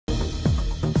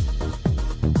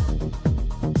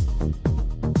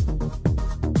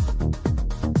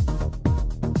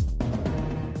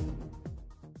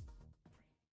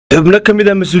xubno kamid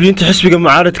ah mas'uuliyiinta xisbiga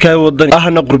mucaaradka ee Wadani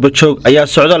ahna qurba joog ayaa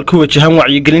socdaal ku wajahan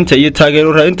Wacyi gelinta iyo taageero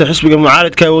raadinta xisbiga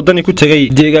mucaaradka ee Wadani ku tagay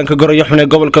deegaanka Gobolka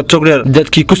gobolka Togdheer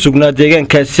dadkii ku sugnaa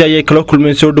deegaankaasi ayay kala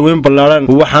kulmeen soo dhaweyn ballaaran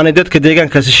waxaana dadka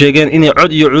deegaankaasi sheegeen inay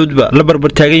cod iyo cuudba la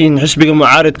barbar taagan yihiin xisbiga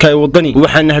mucaaradka ee Wadani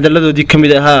waxaana hadaladoodii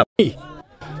kamid ahaa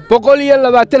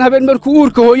 120 habeen markuu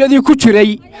uurka hooyadii ku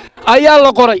jiray ayaa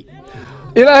la qoray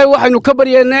ilaahay waxaanu ka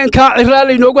baryeynaa in ka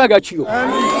ciraalay noogu hagaajiyo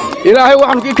ilaahay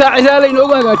waxaanu ka ciraalay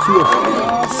noogu hagaajiyo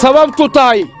sababtu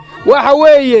tahay waxa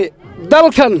weeye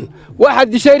dalkan waxa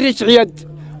dishay riciyad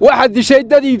waxa dishay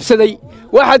dad iibsaday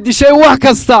waxa dishay wax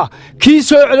kasta kii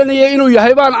soo celinaya inuu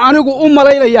yahay baan anigu u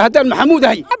maleynaya haddaan maxamuud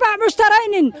ahay baa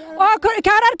mushtaraynin oo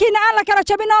kaararkiina aan la kala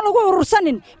jabin oo lagu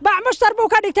urursanin baa mushtar buu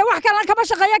ka dhigtay wax kale kama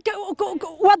shaqeeya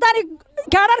Wadani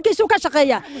kaararkiisu ka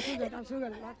shaqeeya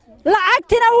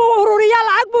lacagtina uu ururiya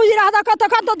lacag buu yiraahdaa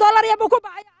 $50 iyo ku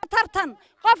baxay tartan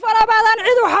qof walbaadan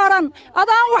cid u xaran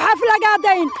adaan waxa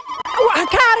flagaadayn wax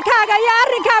kaarkaaga iyo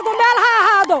arrinkaagu meel ha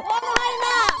ahaado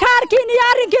kaarkiin iyo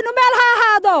arrinkiinu meel ha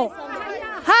ahaado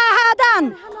ha ahaadaan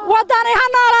Wadani ha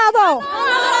noolaado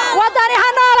Wadani ha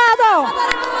noolaado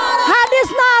ha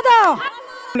dhisnaado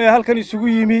halkan isugu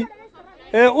yimi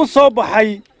ee u soo baxay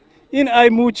in ay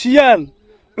muujiyaan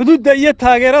cududda iyo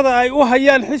taageerada ay u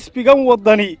hayaan xisbigan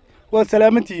Wadani waa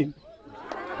salaamantiin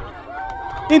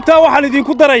inta waxaan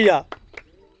idinku darayaa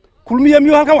kulmiye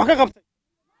miyuu halkan wax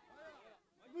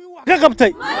ka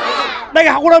qabtay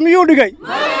dhagax qura miyuu dhigay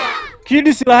kii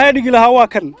dhisi lahaa dhigi lahaa waa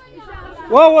kan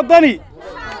waa Wadani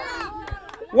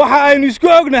waxa aynu isku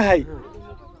ognahay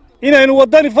inaynu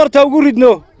Wadani farta ugu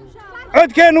ridno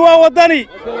codkeenu waa Wadani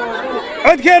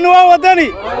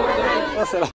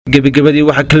gabagabadii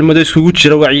waxa kelmado iskugu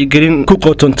jira wacyi gelin ku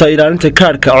qotonta ilaalinta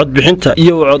kaarka cod bixinta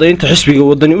iyo codaynta xisbiga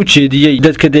Wadani u jeediyay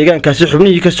dadka deegaankaasi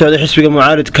xubnihii ka socday xisbiga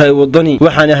mucaaradka ee Wadani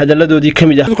waxaana hadaladoodii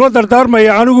kamid ah kula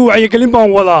dardaarmaya anigu wacyi gelin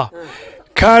baan wadaa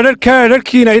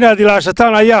kaararkiina inaad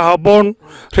ilaashataan ayaa haboon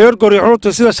reer Gobolka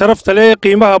sida sharafta leh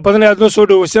qiimaha badan aad noo soo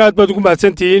dhaweysay aad baad ugu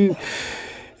mahadsantihiin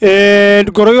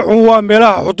Gobolka waa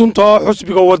meelaha xudunta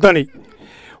xisbiga Wadani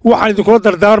waxaan idinkula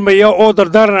dardaarmaya oo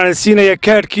dardaaran siinaya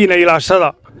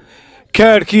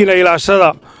kaarkiina ilaashada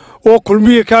oo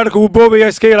kulmiye kaarka uu boobaya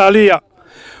iska ilaaliya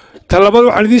talabada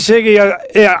waxaan idin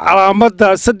sheegayaa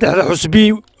calaamada saddexda xusbi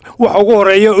waxa ugu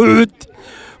horeeya ucud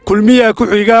kulmiye ku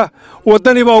xiga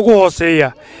Wadani baa ugu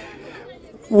hooseeya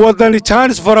Wadani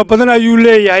chance fara badan ayuu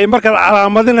leeyahay marka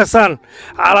calaamadinasaan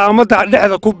calaamada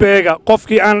dhexda ku beega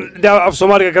qofkii aan af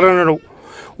Soomaaliga garanayno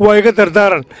waa iga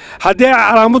dardaaran haddii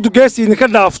calaamadu gees idinka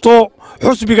dhaafto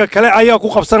xusbiga kale ayaa ku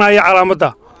qabsanaya calaamada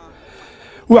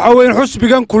waxa weyn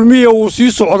xusbigan kulmiye uu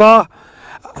sii socdaa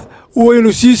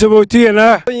waynu sii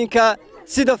sabootiyanaa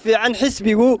sida fiican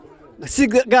xisbigu si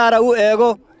gaar ah u eego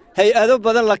hay'ado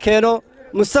badan la keeno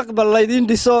mustaqbal laydin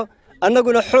dhiso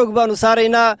annaguna xoog baanu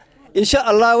saaraynaa insha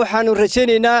Allah waxaanu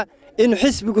rajaynaynaa in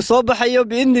xisbigu soo baxayo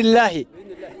biidnillaahi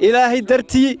ilaahay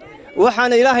dartii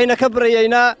waxaan ilaahayna ka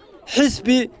baryaynaa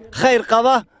xisbi khayr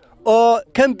qaba oo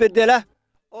kan bedela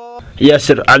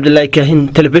yaasir cabdullaahi kaahin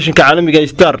telefishinka caalamiga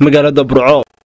star magaalada Burco